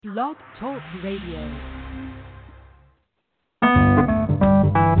Blog Talk Radio.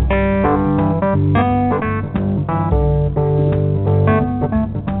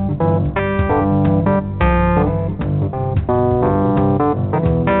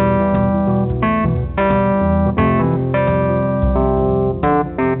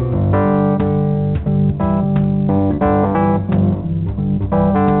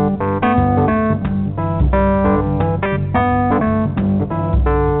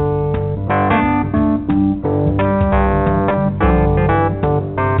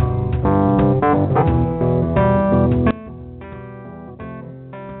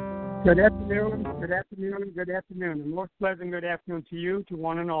 Good afternoon. A most pleasant good afternoon to you, to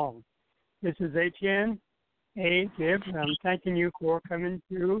one and all. This is HNA Gibbs. I'm thanking you for coming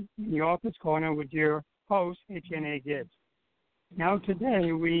to the office corner with your host, HNA Gibbs. Now,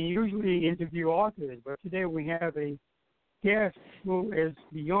 today, we usually interview authors, but today we have a guest who is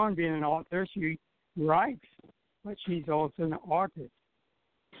beyond being an author. She writes, but she's also an artist.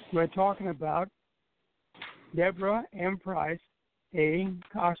 We're talking about Debra M. Price, a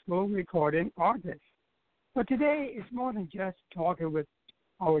gospel recording artist. But today is more than just talking with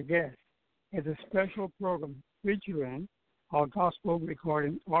our guest. It's a special program featuring our gospel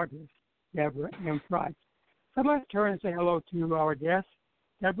recording artist, Debra M. Price. So let's turn and say hello to our guest.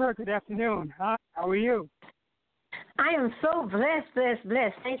 Debra, good afternoon. Hi, how are you? I am so blessed.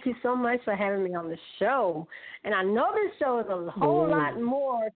 Thank you so much for having me on the show. And I know this show is a whole lot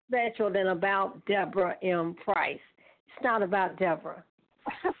more special than about Debra M. Price. It's not about Debra.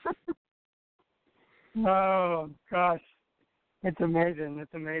 Oh, gosh. It's amazing.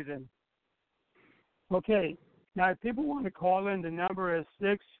 It's amazing. Okay. Now, if people want to call in, the number is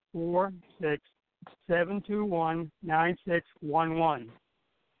 646-721-9611.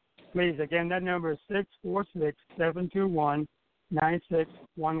 Please, again, that number is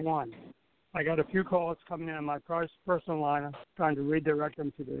 646-721-9611. I got a few calls coming in on my personal line. I'm trying to redirect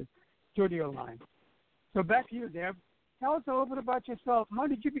them to the studio line. So back to you, Deb. Tell us a little bit about yourself. How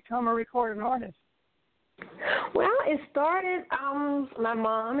did you become a recording artist? Well, it started, my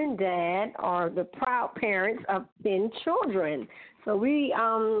mom and dad are the proud parents of 10 children. So we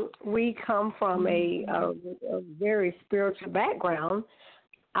come from a very spiritual background,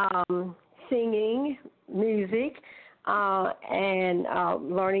 singing, music, and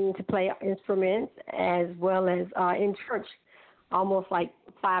learning to play instruments, as well as in church almost like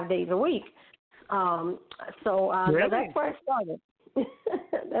 5 days a week. Really? So that's where it started.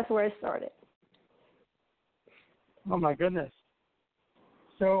 That's where it started. Oh, my goodness.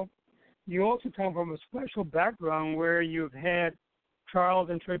 So you also come from a special background where you've had trials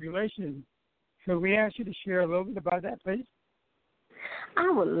and tribulations. So we ask you to share a little bit about that, please. I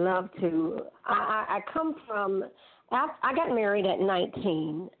would love to. I come from, I got married at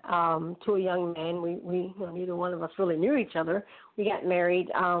 19 to a young man. We neither one of us really knew each other. We got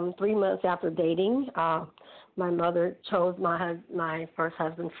married 3 months after dating. My mother chose my first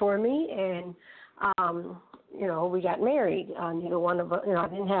husband for me, and we got married. Neither one of us,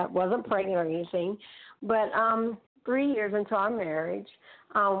 wasn't pregnant or anything. But 3 years into our marriage,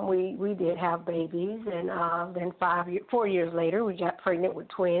 we did have babies, and then 4 years later, we got pregnant with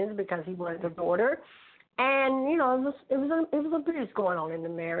twins because he wanted a daughter. And it was abuse going on in the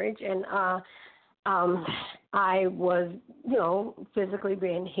marriage, and I was physically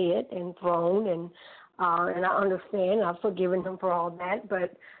being hit and thrown, and I understand. I've forgiven him for all that,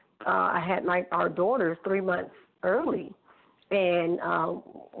 but I had our daughters 3 months early, and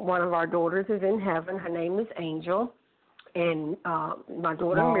one of our daughters is in heaven. Her name is Angel, and my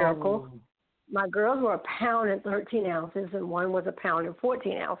daughter Miracle. My girls were 1 pound and 13 ounces, and one was 1 pound and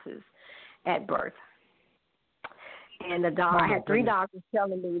 14 ounces at birth. And I had 3 doctors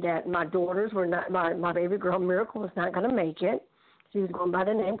telling me that my daughters were not, my baby girl Miracle was not going to make it. She was going by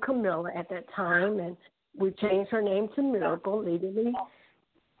the name Camilla at that time, and we changed her name to Miracle legally. Oh,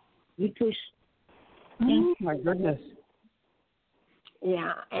 my goodness.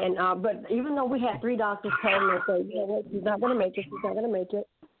 Yeah, and but even though we had 3 doctors telling me, say, she's not going to make it,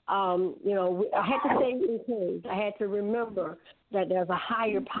 I had to stay encouraged. I had to remember that there's a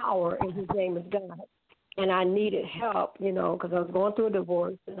higher power, and his name is God. And I needed help, because I was going through a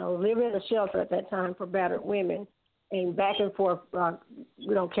divorce, and I was living in a shelter at that time for battered women, and back and forth,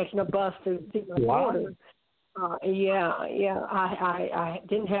 catching a bus to see my daughter. I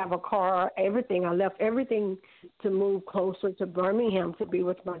didn't have a car, everything. I left everything to move closer to Birmingham to be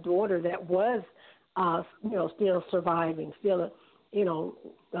with my daughter that was, still surviving, still,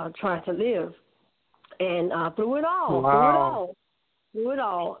 trying to live. And through it all, through it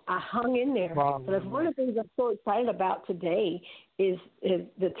all, I hung in there. Wow. So that's one of the things I'm so excited about today is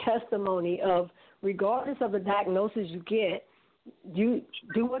the testimony of, regardless of the diagnosis you get, you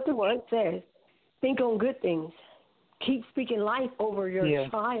do what the word says. Think on good things. Keep speaking life over your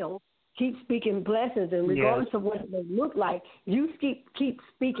child. Keep speaking blessings, and regardless of what it may look like, you keep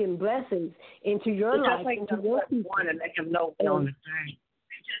speaking blessings into your life, into your people. And let him know on the thing.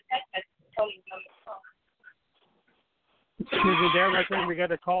 Excuse me, Debra, I think we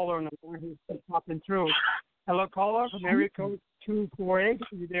got a caller on the line who's popping through. Hello, caller from area code 248.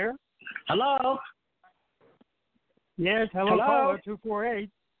 Are you there? Hello? Yes, hello. Caller 248.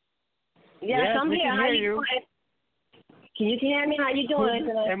 Yes, I'm we here. Can How hear you doing? Can you hear me? How you doing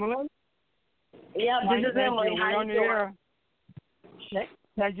today? Emily? Yeah, this is Emily. How you doing?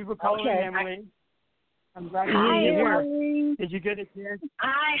 Thank you for calling, Emily. I'm glad to Hi, see you here. Emily. Did you get a chance?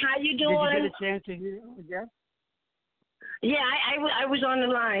 Hi, how you doing? Did you get a chance to hear again? Yeah, I was on the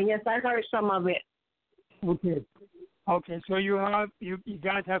line. Yes, I heard some of it. Okay. So you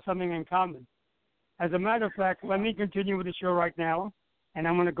guys have something in common. As a matter of fact, let me continue with the show right now, and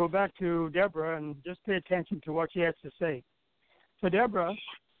I'm going to go back to Debra and just pay attention to what she has to say. So, Debra.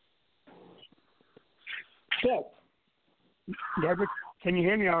 Yes. Debra, can you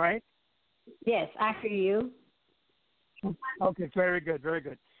hear me all right? Yes, I hear you. Okay, very good, very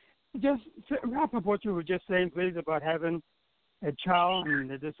good. Just wrap up what you were just saying, please, about having a child and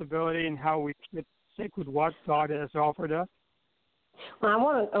the disability and how we get sick with what God has offered us. Well, I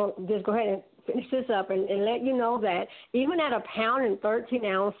want to just go ahead and finish this up and let you know that even at 1 pound and 13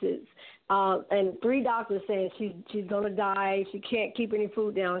 ounces, and 3 doctors saying she's going to die, she can't keep any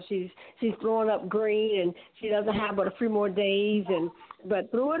food down, she's throwing up green, and she doesn't have but a few more days.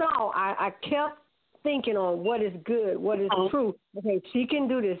 But through it all, I kept thinking on what is good, what is true. Okay, she can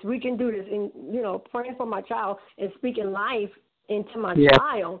do this, we can do this, and praying for my child and speaking life into my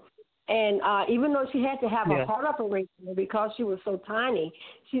child. And even though she had to have a heart operation because she was so tiny,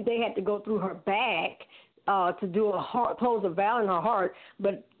 they had to go through her back to do close a valve in her heart.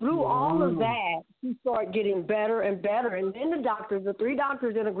 But through all of that, she started getting better and better. And then the 3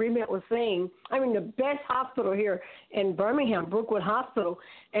 doctors in agreement were saying, the best hospital here in Birmingham, Brookwood Hospital,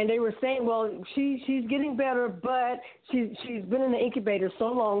 and they were saying, well, she's getting better, but she's been in the incubator so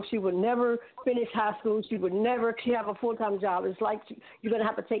long, she would never finish high school. She would never have a full-time job. It's like you're going to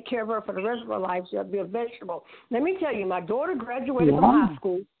have to take care of her for the rest of her life. She'll be a vegetable. Let me tell you, my daughter graduated from high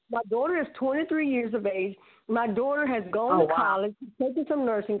school. My daughter is 23 years of age. My daughter has gone to college, taken some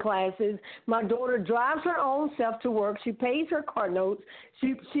nursing classes. My daughter drives her own self to work. She pays her car notes.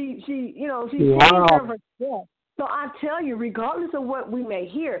 She's taking care of herself. So I tell you, regardless of what we may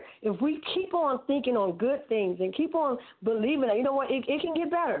hear, if we keep on thinking on good things and keep on believing that, you know what, it can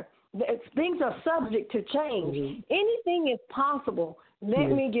get better. Things are subject to change. Anything is possible.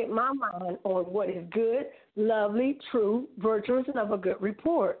 Let me get my mind on what is good, lovely, true, virtuous, and of a good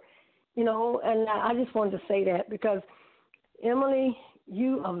report. And I just wanted to say that because, Emily,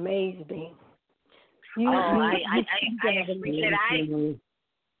 you amaze me. I've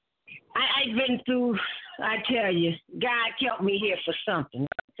been through, I tell you, God kept me here for something. I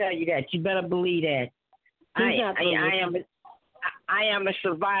tell you that. You better believe that. I am a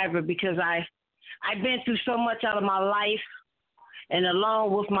survivor because I've been through so much out of my life, and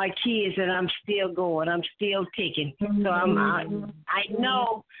along with my kids, and I'm still going. I'm still ticking. So I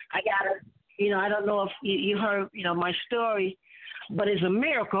know I gotta. I don't know if you heard my story, but it's a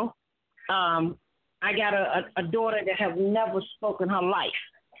miracle. I got a daughter that have never spoken her life.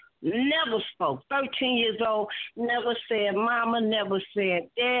 Never spoke. 13 years old, never said mama, never said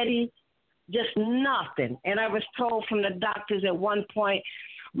daddy, just nothing. And I was told from the doctors at one point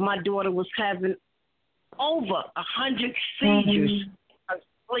my daughter was having over 100 seizures of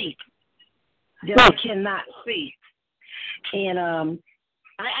sleep that I cannot see. And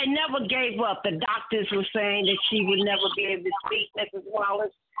I never gave up. The doctors were saying that she would never be able to speak, Mrs.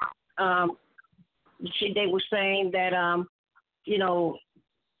 Wallace. They were saying that,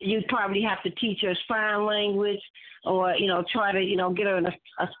 you'd probably have to teach her sign language or, try to, get her in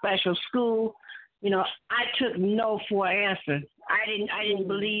a special school. I took no for an answer. I didn't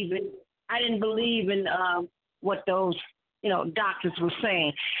believe in what those, doctors were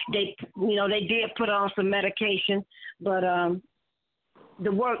saying. They did put on some medication, but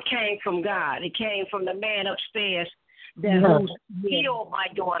the work came from God. It came from the man upstairs that healed my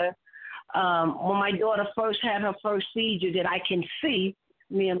daughter. When my daughter first had her first seizure that I can see,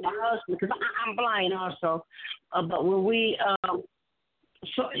 me and my husband, because I'm blind also, but when we,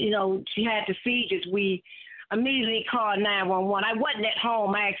 she had the seizures, we immediately called 911. I wasn't at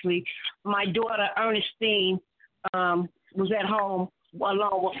home, actually. My daughter, Ernestine, was at home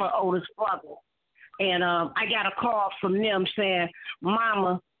along with her oldest brother. And I got a call from them saying,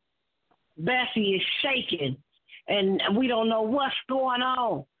 Mama, Bessie is shaking, and we don't know what's going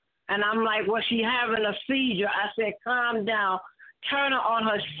on. And I'm like, well, she having a seizure. I said, calm down. Turn her on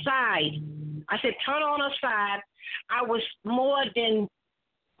her side. I said, turn her on her side. I was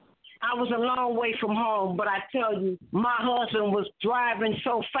a long way from home, but I tell you, my husband was driving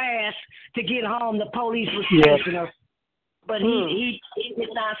so fast to get home, the police was chasing us. But he did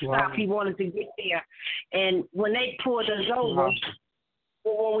not stop. Wow. He wanted to get there. And when they pulled us over,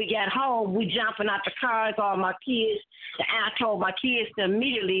 when we got home, we jumping out the cars, all my kids. And I told my kids to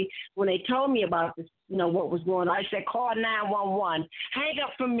immediately, when they told me about this, what was going on, I said, call 911. Hang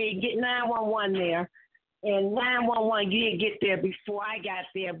up from me, get 911 there. And 911 did get there before I got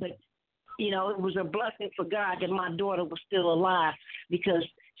there. But, it was a blessing for God that my daughter was still alive, because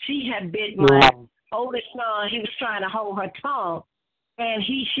she had bit my oldest son. He was trying to hold her tongue, and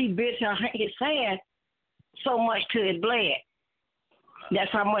she bit his hand so much till it bled.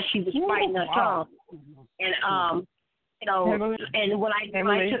 That's how much she was biting her tongue. And Emily, and when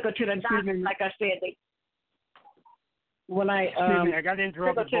I took her to the doctor, like I said, I got to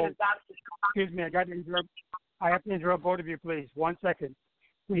interrupt both. Excuse me, I have to interrupt both of you, please. 1 second.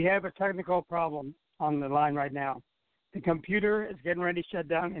 We have a technical problem on the line right now. The computer is getting ready to shut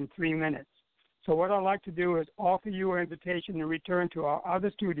down in 3 minutes. So what I'd like to do is offer you an invitation to return to our other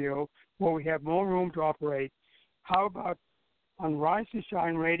studio where we have more room to operate. How about on Rise to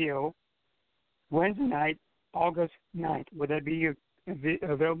Shine Radio, Wednesday night, August 9th? Would that be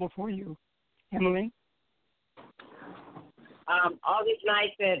available for you, Emily? August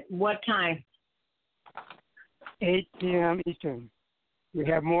 9th at what time? 8 p.m. Eastern. We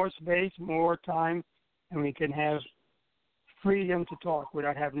have more space, more time, and we can have freedom to talk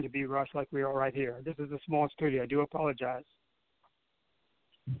without having to be rushed like we are right here. This is a small studio. I do apologize.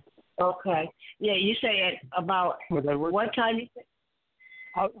 Okay. Yeah, you say at about what time you say?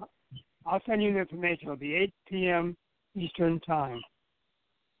 I'll send you the information. It'll be 8 p.m. Eastern time.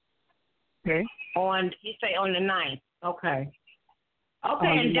 Okay? You say on the 9th. Okay.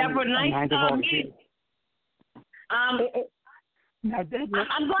 Okay, and Debra, now,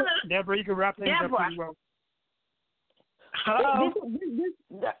 Debra, you can wrap things up pretty well. Hello?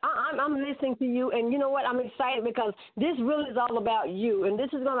 I'm listening to you, and you know what? I'm excited because this really is all about you, and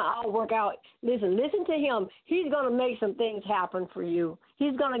this is going to all work out. Listen to him. He's going to make some things happen for you.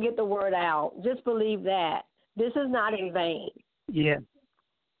 He's going to get the word out. Just believe that. This is not in vain. Yes.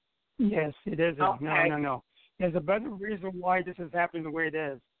 Yes, it isn't. Okay. No. There's a better reason why this is happening the way it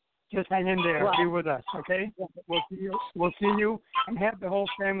is. Just hang in there. Right. Be with us, okay? We'll see you, and have the whole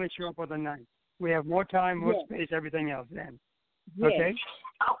family show up for the night. We have more time, more space, everything else then. Yes. Okay?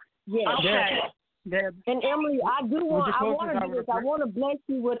 Yes. Okay. Deb, and Emily, I want to bless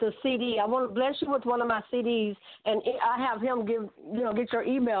you with a CD. I want to bless you with one of my CDs, and I have him get your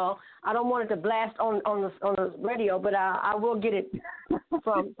email. I don't want it to blast on the radio, but I will get it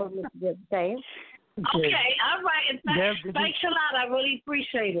from the day. Okay, all right. Thanks a lot. I really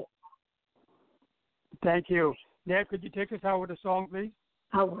appreciate it. Thank you. Deb, could you take us out with a song, please?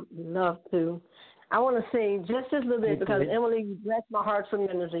 I would love to. I want to sing just this little bit because, Emily, you blessed my heart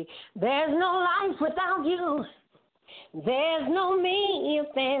tremendously. There's no life without you. There's no me if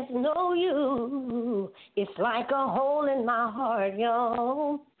there's no you. It's like a hole in my heart,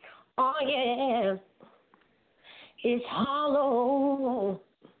 yo. Oh, yeah. It's hollow.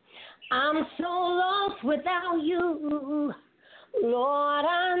 I'm so lost without you. Lord,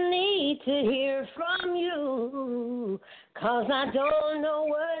 I need to hear from you, 'cause I don't know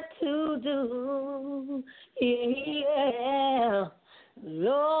what to do. Yeah.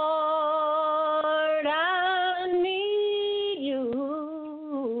 Lord, I need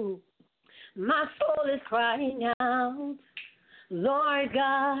you. My soul is crying out. Lord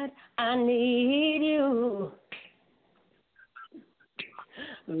God, I need you.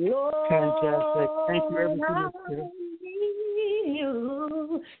 Lord, fantastic. Thank you, everything.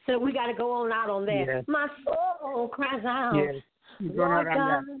 You. So we got to go on out on that. Yes. My soul cries out. Yes. You're going out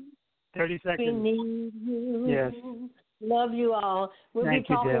on that. 30 seconds. We need you. Yes. Love you all. We'll Thank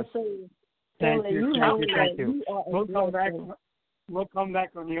be talking you, soon. Thank you. Thank you. You We'll come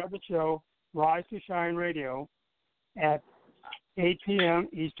back on the other show, Rise to Shine Radio, at 8 p.m.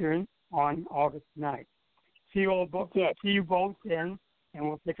 Eastern on August 9th. See you both then, and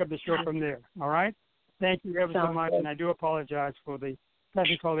we'll pick up the show from there. All right? Thank you ever so much, and I do apologize for the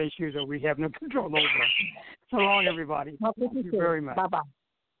technical issues that we have no control over. So long, everybody. Thank you very much. Bye-bye.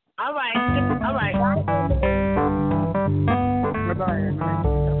 All right. Bye-bye, everybody.